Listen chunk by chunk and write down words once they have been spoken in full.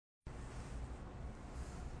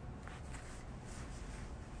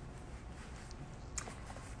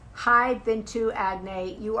Hi, Bintu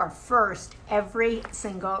Adnae. You are first every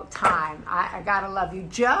single time. I gotta love you.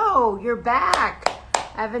 Joe, you're back.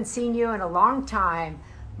 I haven't seen you in a long time.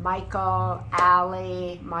 Michael,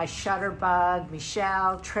 Allie, my shutterbug,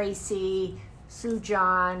 Michelle, Tracy,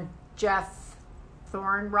 Sujan, Jeff,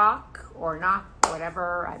 Thorne Rock or not,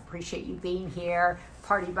 whatever. I appreciate you being here.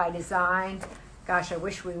 Party by Design. Gosh, I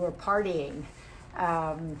wish we were partying.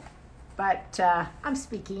 But I'm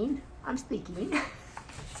speaking.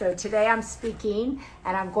 So today I'm speaking,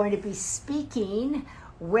 and I'm going to be speaking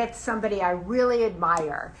with somebody I really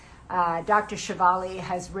admire. Dr. Shefali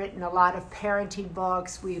has written a lot of parenting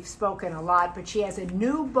books. We've spoken a lot, but she has a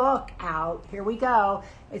new book out. Here we go.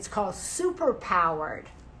 It's called Superpowered.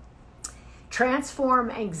 Transform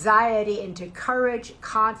anxiety into courage,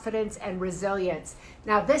 confidence, and resilience.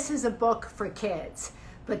 Now, this is a book for kids,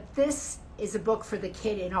 but this is a book for the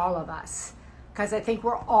kid in all of us, because I think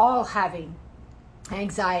we're all having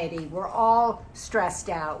anxiety. We're all stressed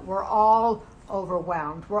out. We're all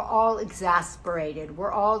overwhelmed. We're all exasperated.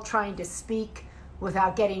 We're all trying to speak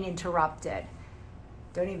without getting interrupted.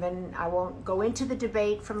 I won't go into the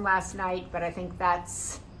debate from last night, but I think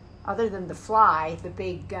that's, other than the fly, the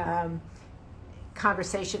big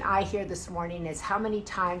conversation I hear this morning is, how many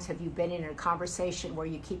times have you been in a conversation where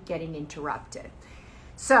you keep getting interrupted?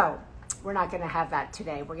 So we're not going to have that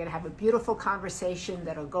today. We're going to have a beautiful conversation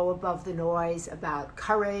that'll go above the noise about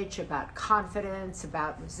courage, about confidence,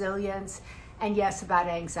 about resilience, and yes, about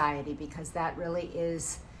anxiety, because that really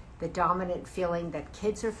is the dominant feeling that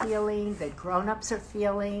kids are feeling, that grown-ups are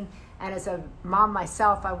feeling. And as a mom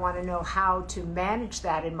myself, I want to know how to manage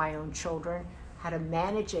that in my own children, how to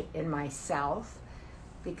manage it in myself,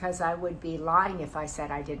 because I would be lying if I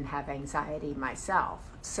said I didn't have anxiety myself.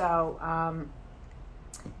 So,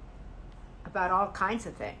 about all kinds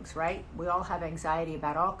of things, right? We all have anxiety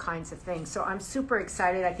about all kinds of things. So I'm super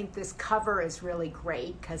excited. I think this cover is really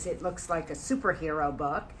great because it looks like a superhero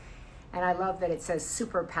book. And I love that it says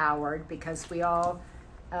superpowered, because we all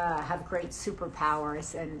have great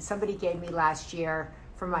superpowers. And somebody gave me last year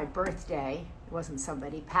for my birthday, it wasn't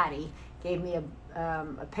somebody, Patty, gave me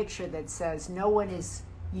a picture that says, no one is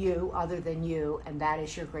you other than you, and that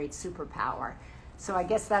is your great superpower. So I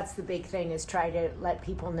guess that's the big thing, is try to let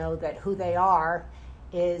people know that who they are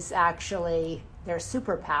is actually their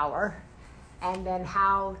superpower, and then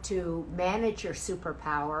how to manage your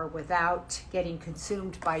superpower without getting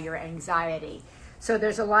consumed by your anxiety. So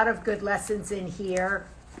there's a lot of good lessons in here.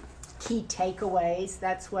 Key takeaways,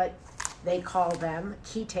 that's what they call them,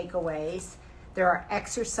 key takeaways. There are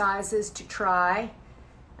exercises to try,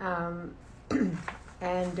 all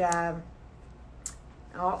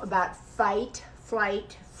about fight,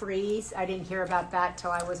 flight, freeze. I didn't hear about that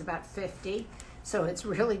till I was about 50. So it's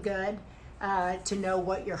really good to know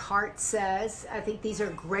what your heart says. I think these are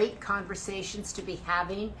great conversations to be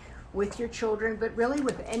having with your children, but really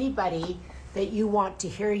with anybody that you want to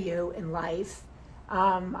hear you in life.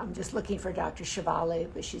 I'm just looking for Dr. Shefali,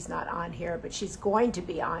 but she's not on here, but she's going to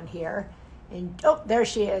be on here. And oh, there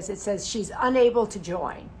she is. It says she's unable to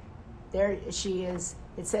join. There she is.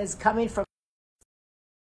 It says coming from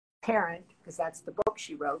parent, because that's the book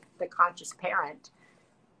she wrote, The Conscious Parent.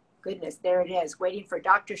 Goodness, there it is, waiting for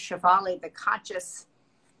Dr. Shefali, the conscious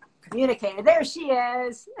communicator. There she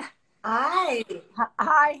is. Hi.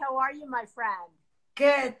 Hi, how are you, my friend?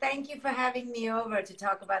 Good. Thank you for having me over to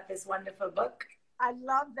talk about this wonderful book. I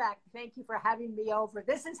love that. Thank you for having me over.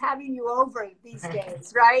 This is having you over these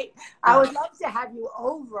days, right? I would love to have you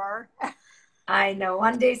over. I know.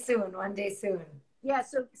 One day soon. One day soon. Yeah,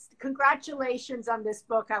 so congratulations on this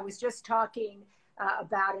book. I was just talking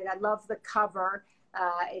about it. I love the cover.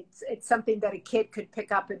 It's something that a kid could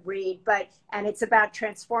pick up and read, and it's about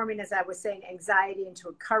transforming, as I was saying, anxiety into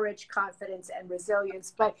a courage, confidence, and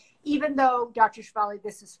resilience. But even though, Dr. Shefali,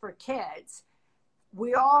 this is for kids,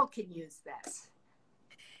 we all can use this.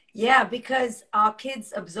 Yeah, because our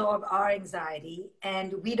kids absorb our anxiety,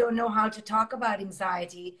 and we don't know how to talk about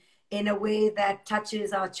anxiety in a way that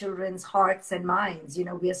touches our children's hearts and minds. You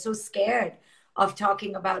know, we are so scared of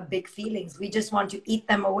talking about big feelings. We just want to eat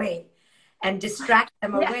them away and distract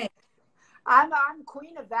them away. I'm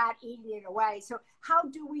queen of that, eating it away. So how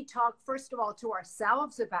do we talk, first of all, to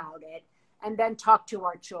ourselves about it, and then talk to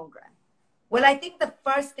our children? Well, I think the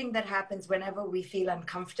first thing that happens whenever we feel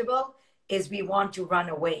uncomfortable is we want to run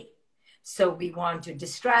away. So we want to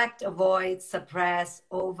distract, avoid, suppress,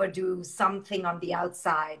 overdo something on the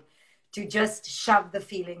outside to just shove the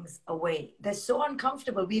feelings away. They're so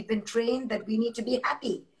uncomfortable. We've been trained that we need to be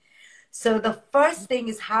happy. So the first thing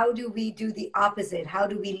is, how do we do the opposite? How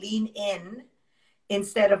do we lean in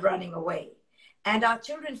instead of running away? And our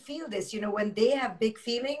children feel this, when they have big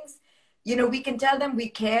feelings, we can tell them we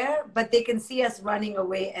care, but they can see us running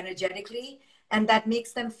away energetically. And that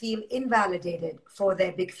makes them feel invalidated for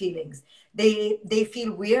their big feelings. They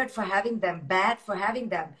feel weird for having them, bad for having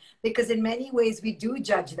them, because in many ways we do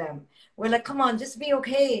judge them. We're like, come on, just be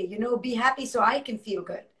okay, be happy so I can feel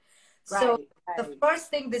good. So the first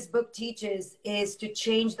thing this book teaches is to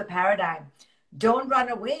change the paradigm. Don't run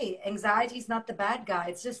away. Anxiety is not the bad guy.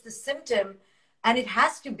 It's just the symptom. And it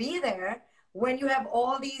has to be there when you have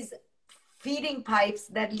all these feeding pipes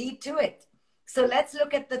that lead to it. So let's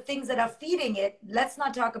look at the things that are feeding it. Let's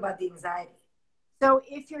not talk about the anxiety. So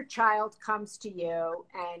if your child comes to you,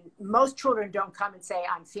 and most children don't come and say,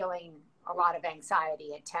 I'm feeling a lot of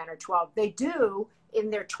anxiety at 10 or 12. They do in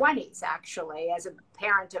their 20s, actually, as a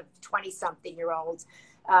parent of 20-something-year-olds,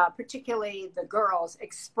 particularly the girls,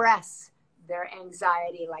 express their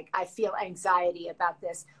anxiety, like, I feel anxiety about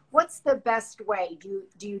this. What's the best way? Do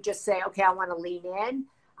you just say, okay, I want to lean in,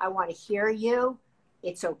 I want to hear you,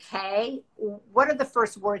 it's okay? What are the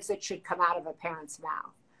first words that should come out of a parent's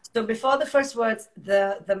mouth? So before the first words,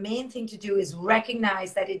 the main thing to do is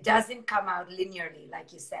recognize that it doesn't come out linearly,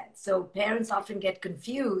 like you said. So parents often get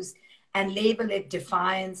confused and label it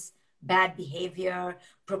defiance, bad behavior,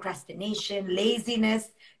 procrastination, laziness.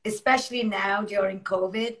 Especially now during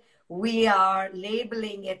COVID, we are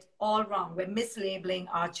labeling it all wrong. We're mislabeling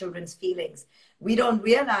our children's feelings. We don't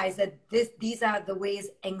realize that these are the ways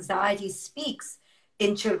anxiety speaks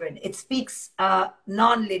in children. It speaks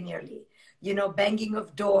non-linearly. Banging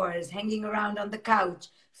of doors, hanging around on the couch,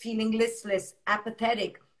 feeling listless,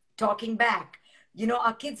 apathetic, talking back.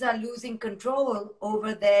 Our kids are losing control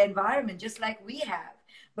over their environment, just like we have.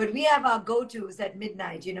 But we have our go-tos at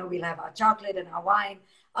midnight. We'll have our chocolate and our wine.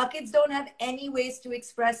 Our kids don't have any ways to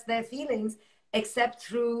express their feelings except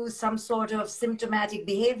through some sort of symptomatic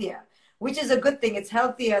behavior, which is a good thing. It's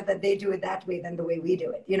healthier that they do it that way than the way we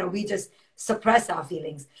do it. We just suppress our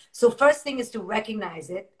feelings. So first thing is to recognize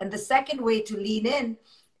it. And the second way to lean in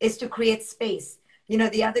is to create space.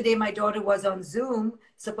 The other day, my daughter was on Zoom,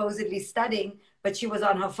 supposedly studying, but she was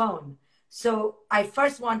on her phone. So I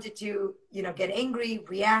first wanted to, get angry,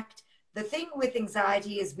 react. The thing with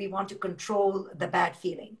anxiety is we want to control the bad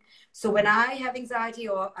feeling. So when I have anxiety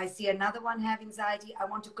or I see another one have anxiety, I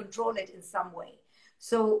want to control it in some way.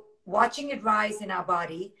 So watching it rise in our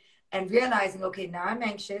body and realizing, okay, now I'm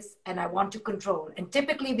anxious and I want to control. And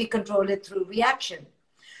typically we control it through reaction.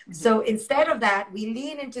 Mm-hmm. So instead of that, we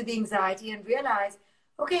lean into the anxiety and realize,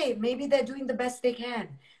 okay, maybe they're doing the best they can.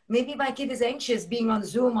 Maybe my kid is anxious being on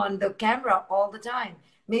Zoom on the camera all the time.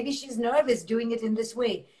 Maybe she's nervous doing it in this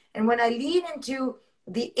way. And when I lean into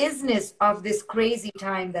the isness of this crazy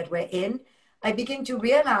time that we're in, I begin to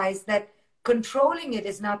realize that controlling it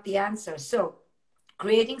is not the answer. So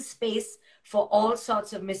creating space for all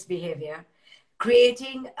sorts of misbehavior,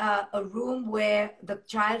 creating a room where the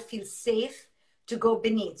child feels safe to go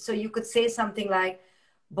beneath. So you could say something like,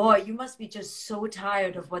 boy, you must be just so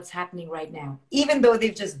tired of what's happening right now. Even though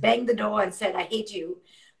they've just banged the door and said, I hate you,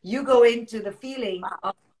 you go into the feeling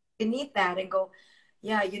of beneath that and go,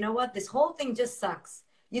 yeah, you know what? This whole thing just sucks.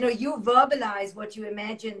 You verbalize what you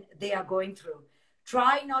imagine they are going through.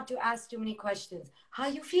 Try not to ask too many questions. How are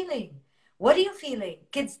you feeling? What are you feeling?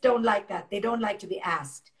 Kids don't like that. They don't like to be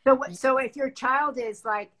asked. So if your child is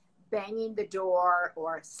like banging the door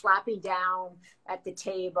or slapping down at the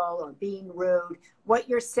table or being rude, what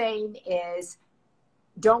you're saying is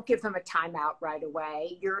don't give them a timeout right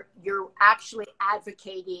away. You're actually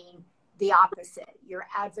advocating the opposite. You're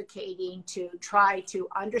advocating to try to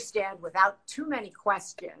understand without too many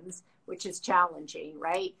questions, which is challenging,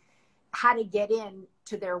 right? How to get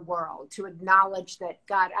into their world, to acknowledge that,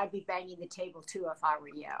 God, I'd be banging the table too if I were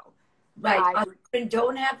you. Right. Children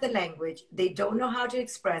don't have the language. They don't know how to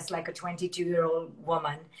express like a 22-year-old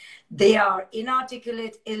woman. They are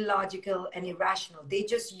inarticulate, illogical, and irrational. They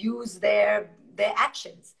just use their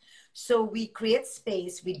actions. So we create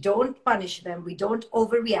space. We don't punish them. We don't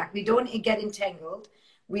overreact. We don't get entangled.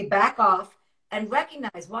 We back off and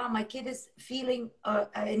recognize, wow, my kid is feeling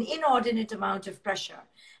an inordinate amount of pressure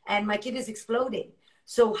and my kid is exploding.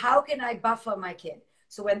 So how can I buffer my kid?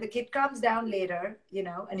 So when the kid comes down later,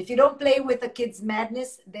 and if you don't play with a kid's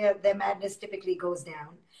madness, their madness typically goes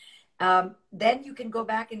down. Then you can go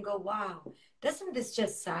back and go, wow, doesn't this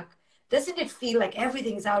just suck? Doesn't it feel like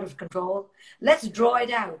everything's out of control? Let's draw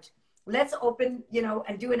it out. Let's open,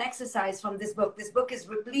 and do an exercise from this book. This book is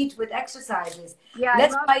replete with exercises. Yeah, I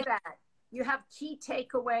love that. You have key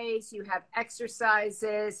takeaways, you have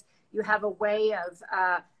exercises, you have a way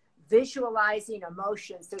of visualizing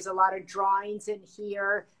emotions. There's a lot of drawings in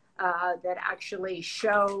here. that actually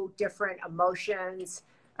show different emotions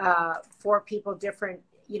for people, different,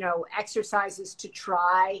 exercises to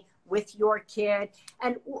try with your kid.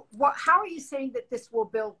 And how are you saying that this will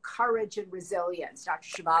build courage and resilience,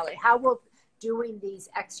 Dr. Shefali? How will doing these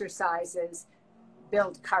exercises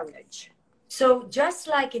build courage? So just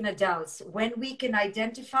like in adults, when we can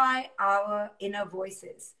identify our inner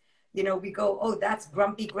voices, we go, oh, that's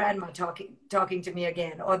grumpy grandma talking to me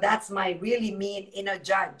again, or that's my really mean inner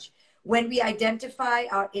judge. When we identify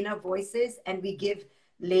our inner voices and we give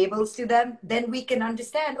labels to them, then we can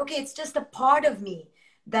understand, okay, it's just a part of me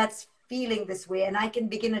that's feeling this way. And I can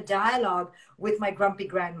begin a dialogue with my grumpy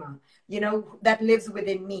grandma, that lives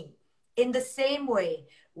within me. In the same way,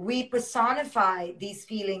 we personify these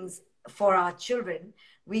feelings for our children.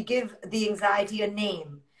 We give the anxiety a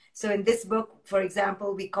name. So in this book, for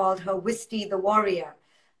example, we called her Wisty the warrior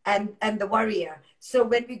and the worrier. So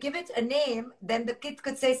when we give it a name, then the kid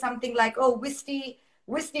could say something like, oh, Wisty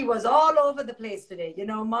was all over the place today.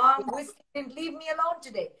 Mom, Wisty didn't leave me alone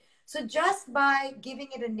today. So just by giving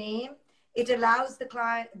it a name, it allows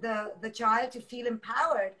the child to feel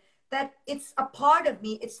empowered that it's a part of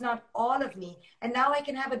me. It's not all of me. And now I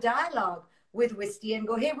can have a dialogue with Wisty and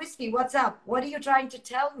go, hey, Wisty, what's up? What are you trying to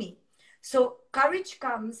tell me? So courage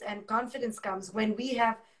comes and confidence comes when we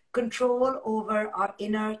have control over our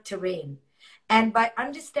inner terrain. And by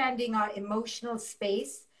understanding our emotional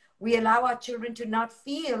space, we allow our children to not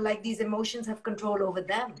feel like these emotions have control over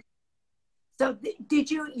them. So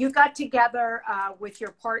did you got together with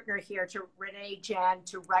your partner here, to Renee Jan,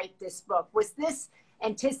 to write this book? Was this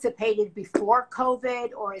anticipated before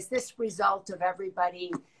COVID, or is this result of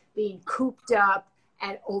everybody being cooped up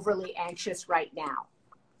and overly anxious right now?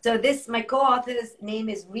 So my co-author's name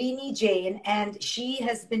is Renee Jane, and she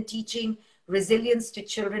has been teaching resilience to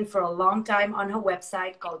children for a long time on her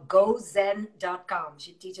website called gozen.com.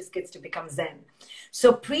 She teaches kids to become Zen.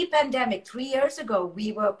 So pre-pandemic, 3 years ago,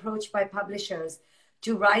 we were approached by publishers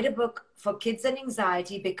to write a book for kids and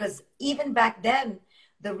anxiety, because even back then,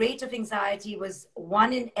 the rate of anxiety was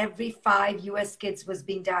 1 in every 5 US kids was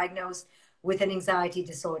being diagnosed with an anxiety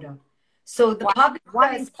disorder. So the publishers,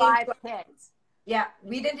 1 in 5 kids. Yeah,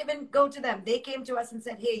 we didn't even go to them. They came to us and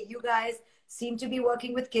said, hey, you guys seem to be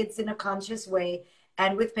working with kids in a conscious way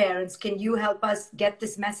and with parents. Can you help us get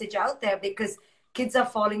this message out there? Because kids are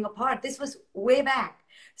falling apart. This was way back.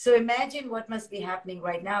 So imagine what must be happening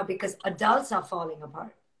right now, because adults are falling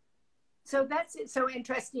apart. So that's so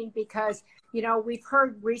interesting, because, we've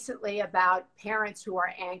heard recently about parents who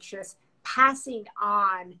are anxious passing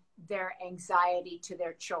on their anxiety to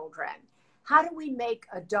their children. How do we make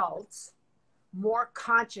adults more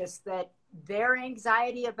conscious that their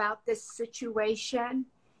anxiety about this situation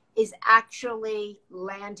is actually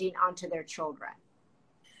landing onto their children?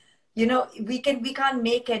 We can't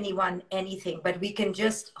make anyone anything, but we can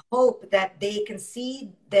just hope that they can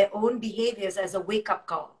see their own behaviors as a wake-up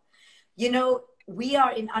call. We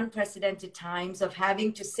are in unprecedented times of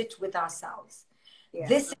having to sit with ourselves. Yeah.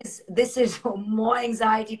 This is more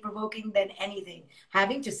anxiety provoking than anything.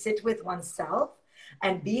 Having to sit with oneself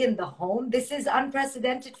and be in the home, this is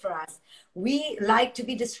unprecedented for us. We like to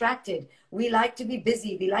be distracted. We like to be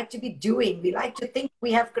busy. We like to be doing. We like to think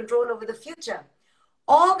we have control over the future.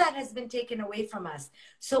 All that has been taken away from us.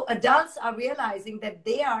 So adults are realizing that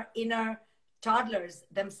they are inner toddlers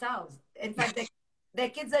themselves. In fact, their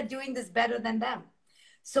kids are doing this better than them.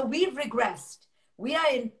 So we've regressed. We are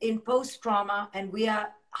in post-trauma, and we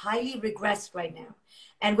are highly regressed right now.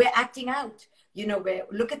 And we're acting out.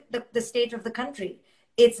 Look at the state of the country.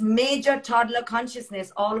 It's major toddler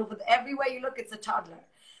consciousness all over. Everywhere you look, it's a toddler.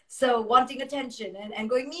 So wanting attention and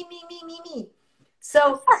going, me, me, me, me, me.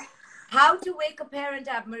 So how to wake a parent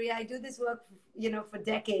up, Maria? I do this work, for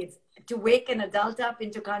decades. To wake an adult up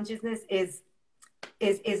into consciousness is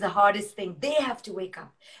the hardest thing. They have to wake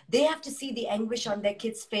up. They have to see the anguish on their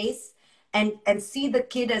kid's face and see the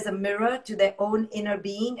kid as a mirror to their own inner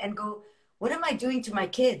being and go, what am I doing to my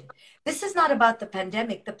kid? This is not about the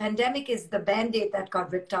pandemic. The pandemic is the Band-Aid that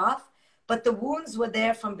got ripped off, but the wounds were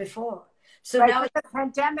there from before. So right, now the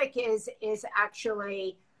pandemic is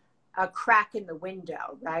actually a crack in the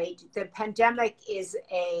window, right? The pandemic is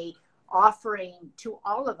a offering to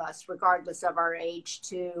all of us, regardless of our age,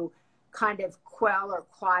 to kind of quell or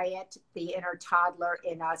quiet the inner toddler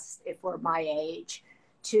in us, if we're my age,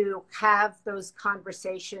 to have those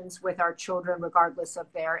conversations with our children, regardless of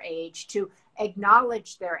their age, to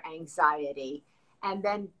acknowledge their anxiety, and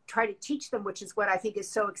then try to teach them, which is what I think is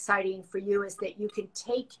so exciting for you, is that you can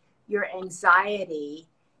take your anxiety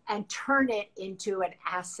and turn it into an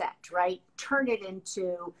asset, right? Turn it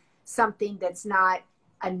into something that's not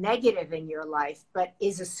a negative in your life, but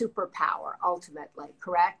is a superpower ultimately,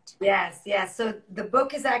 correct? Yes, yes. So the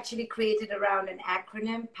book is actually created around an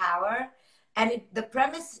acronym, POWER. And the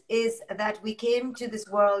premise is that we came to this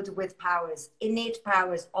world with powers, innate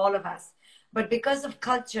powers, all of us. But because of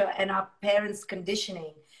culture and our parents'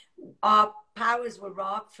 conditioning, our powers were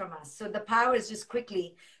robbed from us. So the powers, just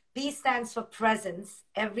quickly, P stands for presence.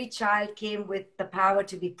 Every child came with the power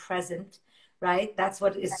to be present, right? That's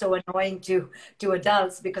what is so annoying to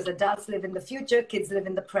adults, because adults live in the future, kids live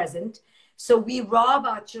in the present. So we rob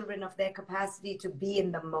our children of their capacity to be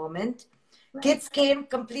in the moment. Right. Kids came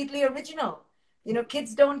completely original. You know,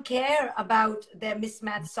 kids don't care about their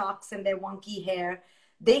mismatched socks and their wonky hair.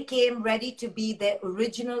 They came ready to be their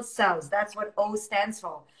original selves. That's what O stands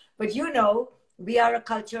for. But you know, we are a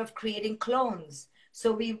culture of creating clones.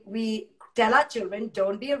 So we tell our children,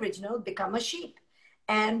 don't be original, become a sheep.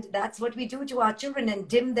 And that's what we do to our children, and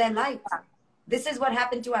dim their light. This is what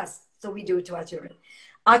happened to us. So we do it to our children.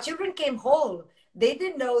 Our children came whole. They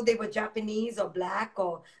didn't know they were Japanese or black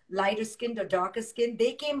or lighter skinned or darker skinned.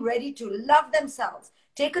 They came ready to love themselves.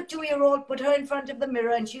 Take a 2-year-old, put her in front of the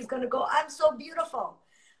mirror, and she's going to go, I'm so beautiful.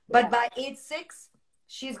 But by age 6,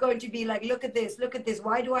 she's going to be like, look at this, look at this.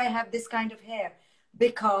 Why do I have this kind of hair?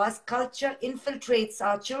 Because culture infiltrates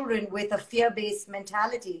our children with a fear-based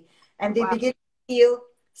mentality, and they begin to feel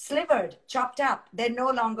slivered, chopped up. They're no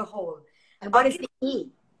longer whole. And what is the E?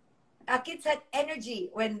 Our kids had energy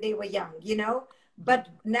when they were young, you know, but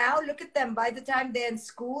now look at them. By the time they're in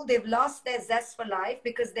school, they've lost their zest for life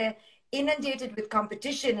because they're inundated with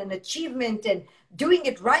competition and achievement and doing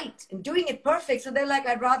it right and doing it perfect. So they're like,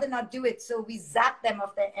 I'd rather not do it. So we zap them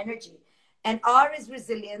of their energy. And R is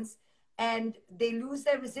resilience. And they lose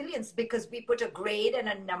their resilience because we put a grade and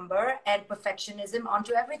a number and perfectionism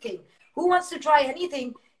onto everything. Who wants to try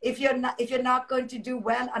anything if you're not going to do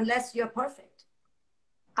well unless you're perfect?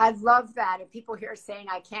 I love that. And people here saying,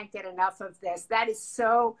 I can't get enough of this. That is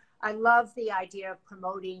so, I love the idea of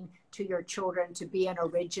promoting to your children to be an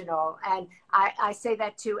original. And I say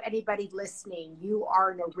that to anybody listening. You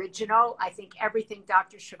are an original. I think everything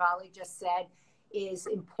Dr. Shefali just said is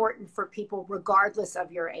important for people regardless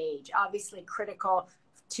of your age. Obviously critical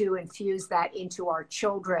to infuse that into our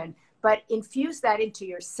children, but infuse that into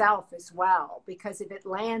yourself as well. Because if it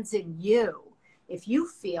lands in you, if you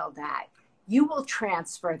feel that, you will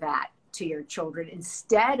transfer that to your children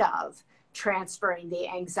instead of transferring the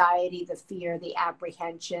anxiety, the fear, the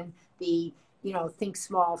apprehension, the, you know, think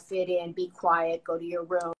small, fit in, be quiet, go to your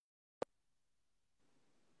room.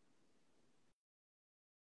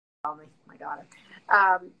 My daughter.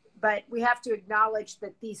 But we have to acknowledge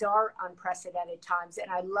that these are unprecedented times.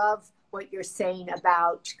 And I love what you're saying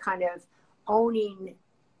about kind of owning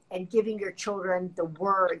and giving your children the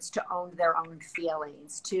words to own their own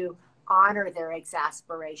feelings, to honor their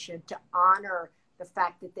exasperation, to honor the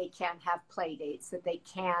fact that they can't have play dates, that they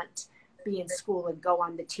can't be in school and go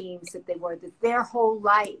on the teams that they were, that their whole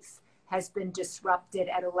life has been disrupted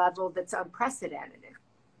at a level that's unprecedented.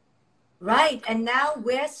 Right. And now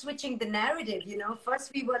we're switching the narrative. You know,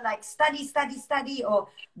 first we were like, study, study, study, or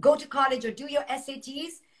go to college or do your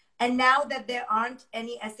SATs. And now that there aren't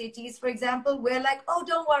any SATs, for example, we're like, oh,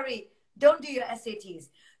 don't worry, don't do your SATs.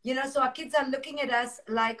 You know, so our kids are looking at us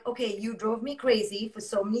like, okay, you drove me crazy for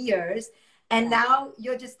so many years, and now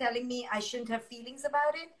you're just telling me I shouldn't have feelings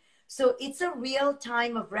about it. So it's a real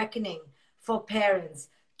time of reckoning for parents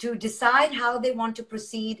to decide how they want to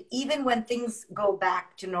proceed, even when things go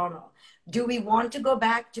back to normal. Do we want to go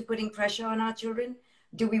back to putting pressure on our children?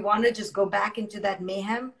 Do we want to just go back into that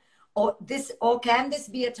mayhem? Or can this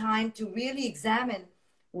be a time to really examine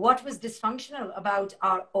what was dysfunctional about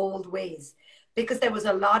our old ways? Because there was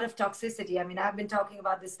a lot of toxicity. I mean, I've been talking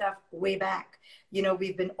about this stuff way back. You know,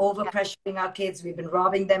 we've been over pressuring our kids. We've been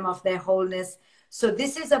robbing them of their wholeness. So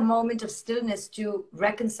this is a moment of stillness to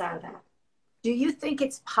reconcile that. Do you think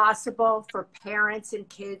it's possible for parents and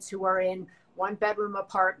kids who are in 1-bedroom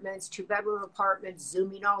apartments, 2-bedroom apartments,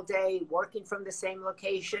 Zooming all day, working from the same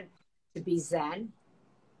location, to be Zen?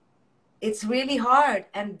 It's really hard.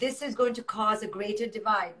 And this is going to cause a greater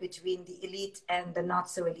divide between the elite and the not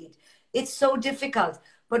so elite. It's so difficult.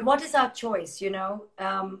 But what is our choice, you know,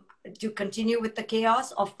 to continue with the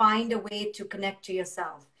chaos or find a way to connect to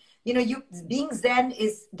yourself? You know, being Zen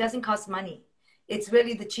doesn't cost money. It's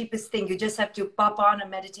really the cheapest thing. You just have to pop on a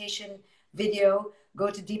meditation video, go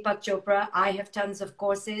to Deepak Chopra. I have tons of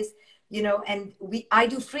courses, you know, and I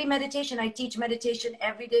do free meditation. I teach meditation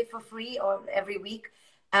every day for free or every week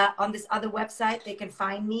on this other website. They can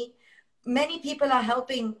find me. Many people are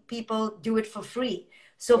helping people do it for free.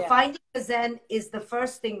 So finding the Zen is the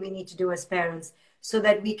first thing we need to do as parents, so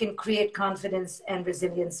that we can create confidence and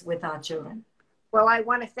resilience with our children. Well, I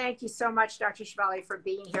want to thank you so much, Dr. Shefali, for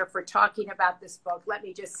being here, for talking about this book. Let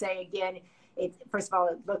me just say again, first of all,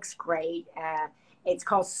 it looks great. It's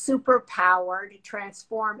called Superpowered: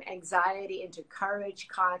 Transform Anxiety into Courage,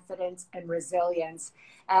 Confidence, and Resilience.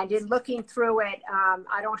 And in looking through it,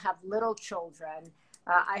 I don't have little children.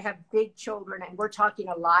 I have big children, and we're talking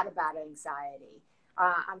a lot about anxiety.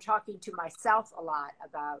 I'm talking to myself a lot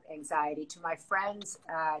about anxiety, to my friends,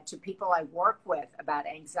 to people I work with about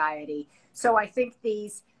anxiety. So I think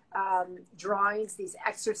these drawings, these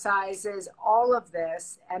exercises, all of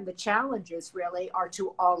this, and the challenges really are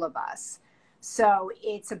to all of us. So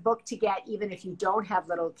it's a book to get even if you don't have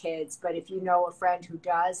little kids, but if you know a friend who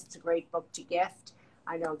does, it's a great book to gift.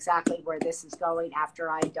 I know exactly where this is going after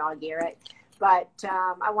I dog ear it. But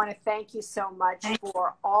I want to thank you so much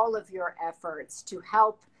for all of your efforts to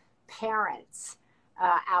help parents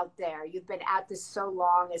out there. You've been at this so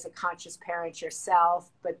long as a conscious parent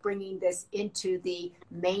yourself, but bringing this into the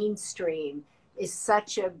mainstream is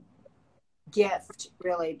such a gift,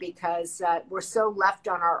 really, because we're so left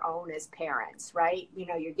on our own as parents, right? You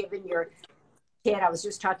know, you're giving your kid, I was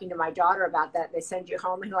just talking to my daughter about that. They send you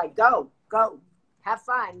home and like, go, have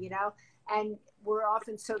fun, you know? And we're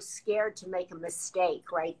often so scared to make a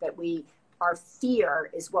mistake, right? That our fear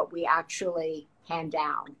is what we actually hand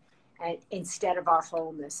down. And instead of our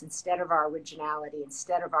wholeness, instead of our originality,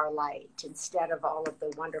 instead of our light, instead of all of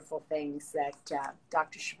the wonderful things that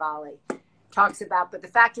Dr. Shefali talks about. But the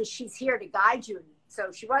fact is she's here to guide you.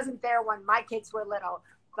 So she wasn't there when my kids were little,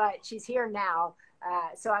 but she's here now.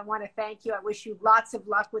 So I want to thank you. I wish you lots of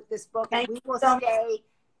luck with this book. And we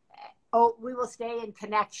will stay in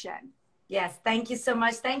connection. Yes, thank you so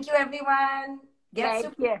much. Thank you, everyone.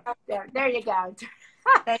 Thank you. There you go.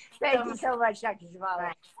 Thank you so much, Dr.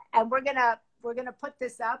 Shefali. And we're gonna put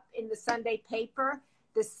this up in the Sunday paper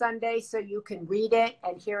this Sunday, so you can read it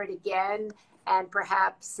and hear it again, and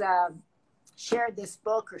perhaps share this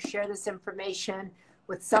book or share this information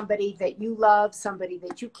with somebody that you love, somebody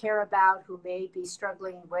that you care about, who may be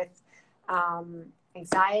struggling with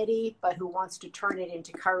anxiety, but who wants to turn it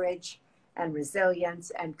into courage and resilience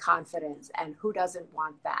and confidence. And who doesn't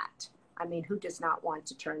want that? I mean, who does not want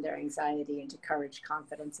to turn their anxiety into courage,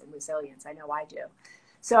 confidence, and resilience? I know I do.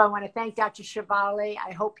 So I want to thank Dr. Shefali.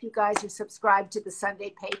 I hope you guys are subscribed to the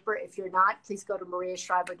Sunday paper. If you're not, please go to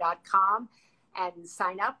mariashriver.com and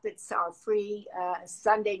sign up. It's our free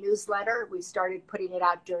Sunday newsletter. We started putting it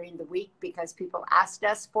out during the week because people asked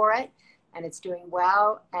us for it, and it's doing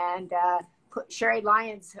well. And Sherry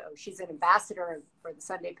Lyons, she's an ambassador for the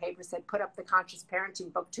Sunday paper, said, put up the Conscious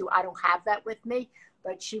Parenting book too. I don't have that with me,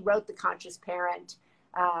 but she wrote The Conscious Parent,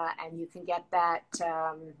 and you can get that.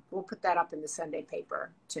 We'll put that up in the Sunday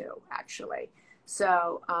paper too, actually.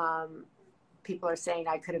 So people are saying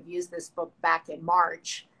I could have used this book back in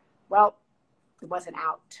March. Well, it wasn't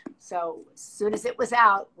out. So as soon as it was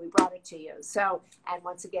out, we brought it to you. So, and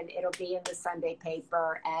once again, it'll be in the Sunday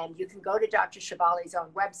paper, and you can go to Dr. Shefali's own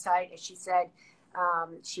website. As she said,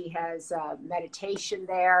 she has meditation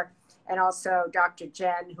there, and also Dr.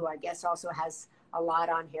 Jen, who I guess also has a lot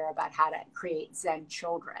on here about how to create Zen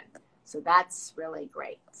children. So that's really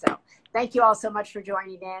great. So thank you all so much for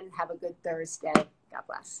joining in. Have a good Thursday. God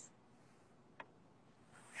bless.